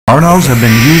owls have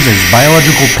been used as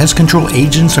biological pest control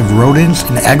agents of rodents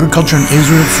in agriculture in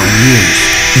Israel for years.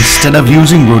 Instead of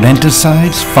using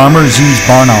rodenticides, farmers use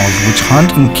barn owls, which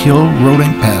hunt and kill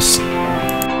rodent pests.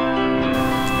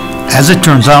 As it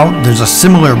turns out, there's a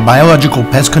similar biological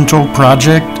pest control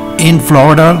project in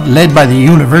Florida, led by the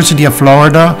University of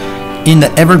Florida in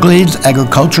the Everglades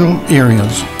Agricultural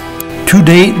Areas. To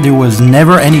date, there was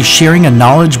never any sharing of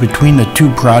knowledge between the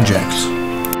two projects.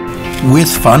 With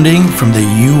funding from the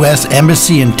U.S.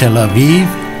 Embassy in Tel Aviv,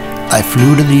 I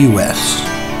flew to the U.S.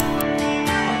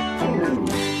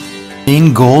 The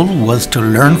main goal was to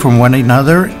learn from one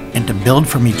another and to build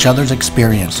from each other's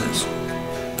experiences.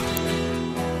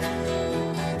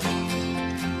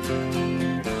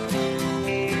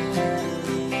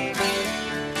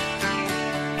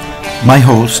 My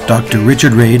hosts, Dr.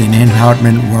 Richard Reid and Ann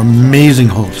Hartman, were amazing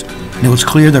hosts, and it was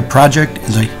clear their project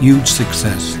is a huge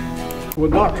success. Well,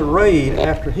 Dr. Reid,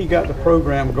 after he got the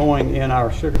program going in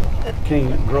our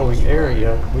sugarcane growing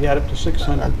area, we had up to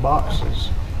 600 boxes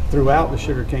throughout the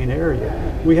sugarcane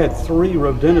area. We had 3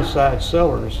 rodenticide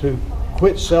sellers who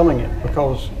quit selling it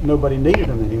because nobody needed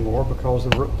them anymore, because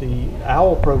the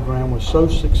owl program was so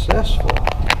successful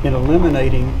in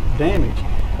eliminating damage.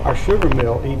 Our sugar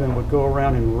mill even would go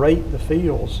around and rate the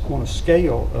fields on a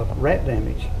scale of rat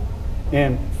damage.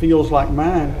 And fields like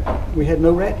mine, we had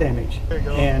no rat damage.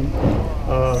 And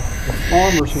the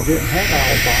farmers who didn't have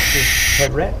owl boxes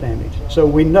had rat damage. So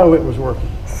we know it was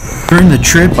working. During the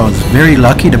trip, I was very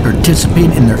lucky to participate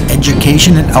in their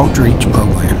education and outreach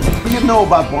program. What do you know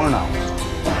about barn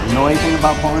owls? You know anything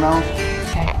about barn owls?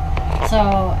 Okay.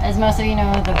 So, as most of you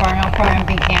know, the barn owl program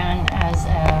began as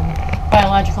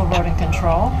biological rodent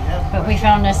control, but we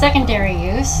found a secondary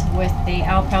use with the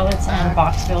owl pellets and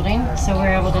box building, so we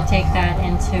were able to take that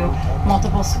into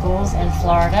multiple schools in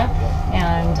Florida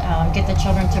and get the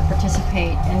children to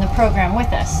participate in the program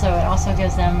with us. So it also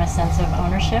gives them a sense of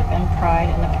ownership and pride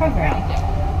in the program.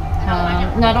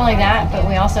 Not only that, but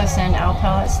we also send owl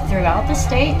pellets throughout the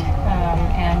state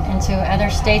and into other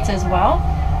states as well.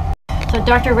 So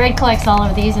Dr. Reid collects all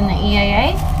of these in the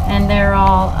EAA, and they're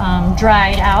all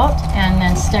dried out and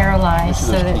then sterilized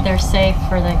so that they're safe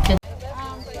for the kids.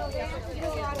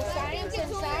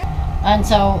 And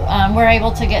so we're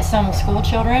able to get some school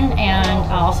children and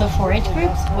also 4-H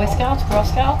groups, Boy Scouts, Girl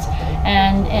Scouts,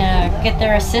 and get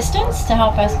their assistance to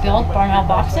help us build barn owl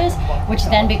boxes, which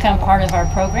then become part of our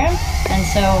program. And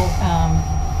so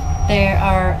they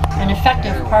are an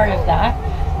effective part of that,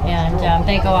 and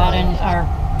they go out in our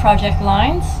project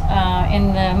lines.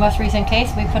 In the most recent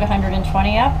case, we put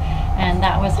 120 up, and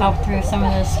that was helped through some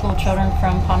of the school children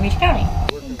from Palm Beach County.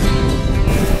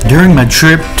 During my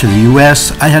trip to the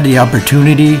U.S., I had the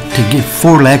opportunity to give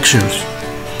 4 lectures,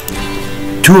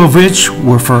 2 of which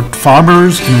were for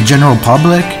farmers and the general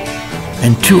public,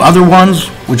 and 2 other ones,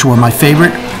 which were my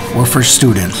favorite, were for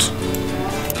students.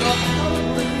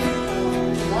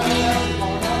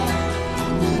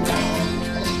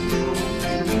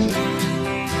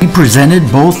 We presented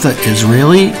both the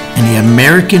Israeli and the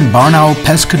American barn owl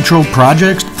pest control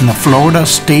projects in the Florida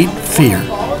State Fair.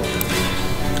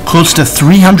 Close to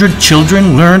 300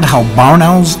 children learned how barn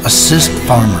owls assist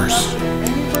farmers.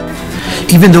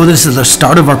 Even though this is the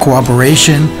start of our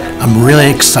cooperation, I'm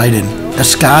really excited. The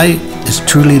sky is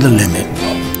truly the limit.